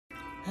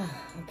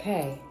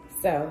Okay,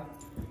 so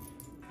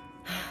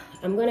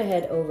I'm gonna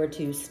head over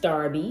to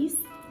Starbucks,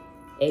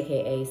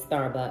 aka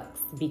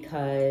Starbucks,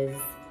 because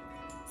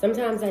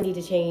sometimes I need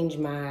to change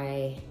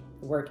my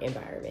work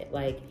environment.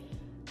 Like,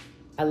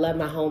 I love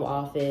my home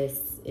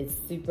office, it's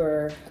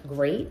super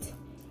great,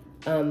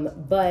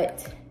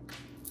 but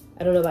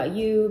I don't know about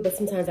you, but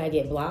sometimes I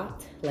get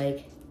blocked,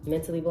 like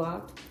mentally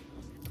blocked.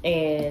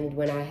 And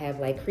when I have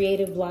like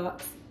creative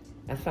blocks,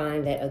 I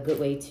find that a good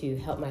way to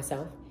help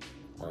myself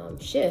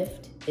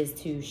shift is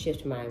to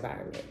shift my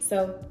environment.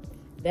 So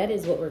that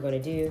is what we're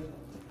gonna do.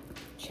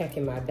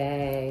 Checking my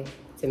bag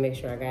to make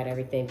sure I got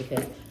everything,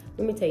 because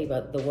let me tell you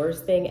about the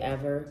worst thing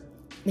ever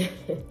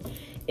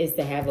is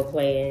to have a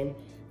plan.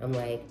 I'm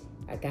like,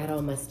 I got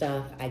all my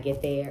stuff, I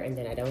get there and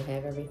then I don't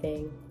have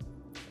everything.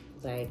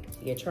 Like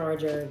your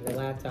charger, your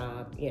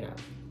laptop, you know,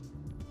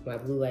 my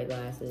blue light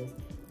glasses,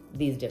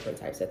 these different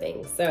types of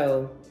things.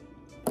 So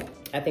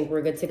I think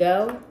we're good to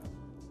go.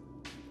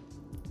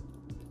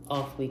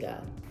 Off we go.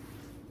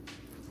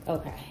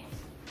 Okay.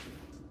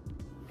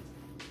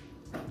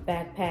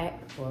 Backpack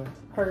or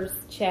purse,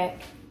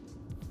 check.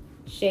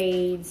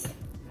 Shades,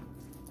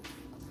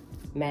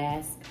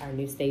 mask, our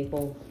new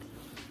staple,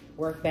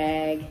 work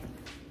bag,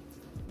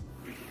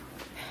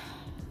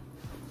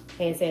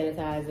 hand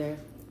sanitizer.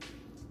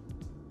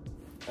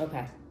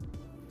 Okay.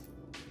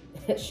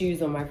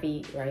 Shoes on my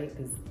feet, right?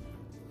 Because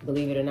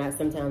believe it or not,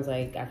 sometimes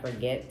like I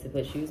forget to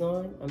put shoes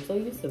on. I'm so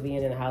used to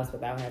being in the house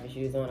without having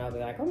shoes on. I'll be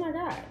like, oh my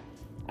God.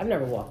 I've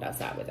never walked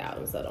outside without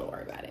them, so don't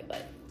worry about it.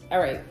 But all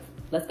right,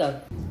 let's go.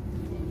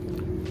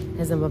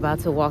 As I'm about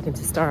to walk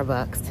into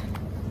Starbucks,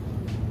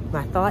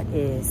 my thought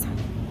is,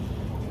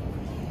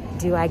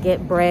 do I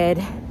get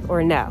bread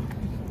or no?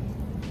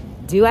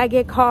 Do I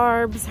get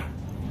carbs,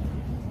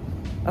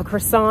 a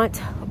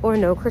croissant or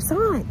no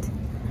croissant?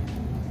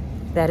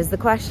 That is the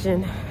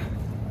question.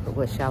 But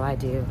what shall I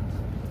do?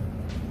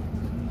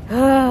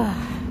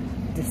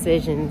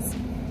 Decisions.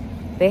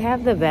 They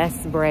have the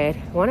best bread.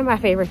 One of my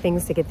favorite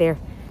things to get there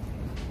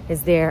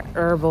is their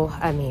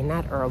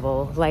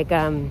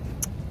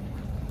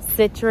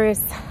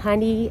citrus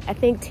honey, I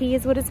think tea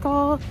is what it's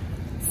called.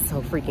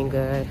 So freaking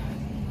good.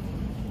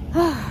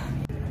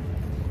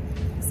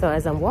 So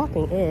as I'm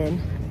walking in,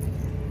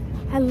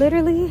 I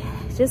literally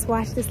just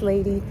watched this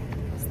lady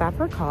stop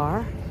her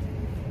car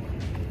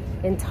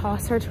and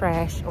toss her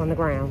trash on the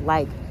ground,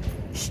 like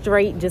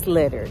straight just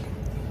littered.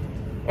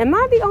 Am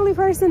I the only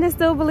person that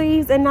still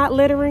believes in not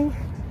littering?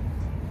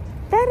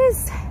 That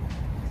is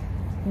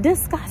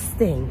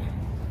disgusting.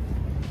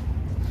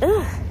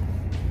 Ugh.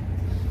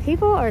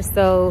 People are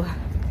so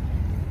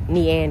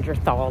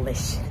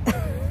Neanderthalish.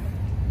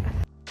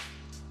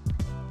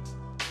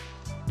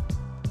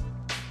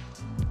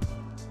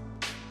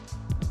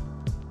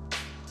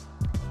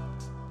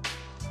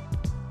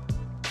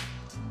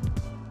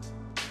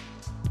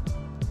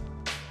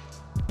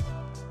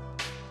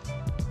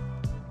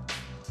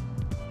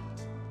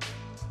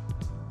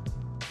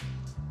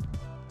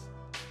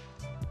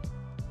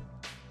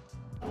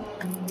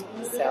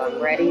 So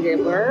I'm ready to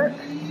work.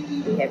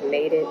 We have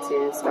made it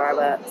to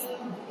Starbucks.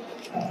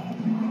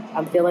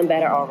 I'm feeling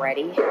better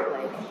already.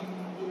 Like,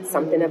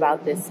 something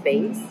about this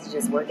space,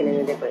 just working in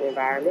a different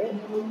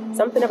environment.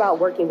 Something about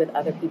working with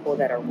other people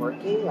that are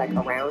working, like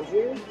around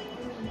you,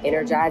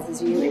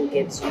 energizes you and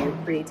gives you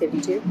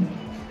creativity too.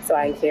 So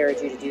I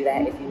encourage you to do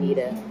that if you need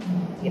a,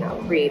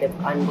 creative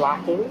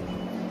unblocking.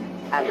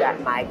 I've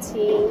got my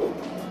tea.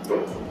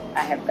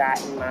 I have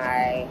gotten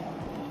my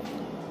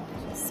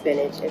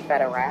spinach and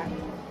feta wrap.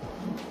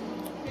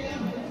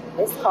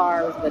 It's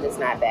carbs, but it's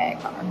not bad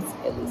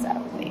carbs, at least I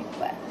don't think.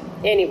 But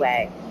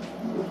anyway,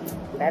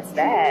 that's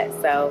that.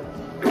 So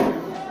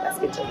let's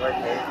get to work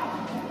here.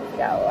 We've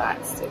got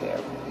lots to do.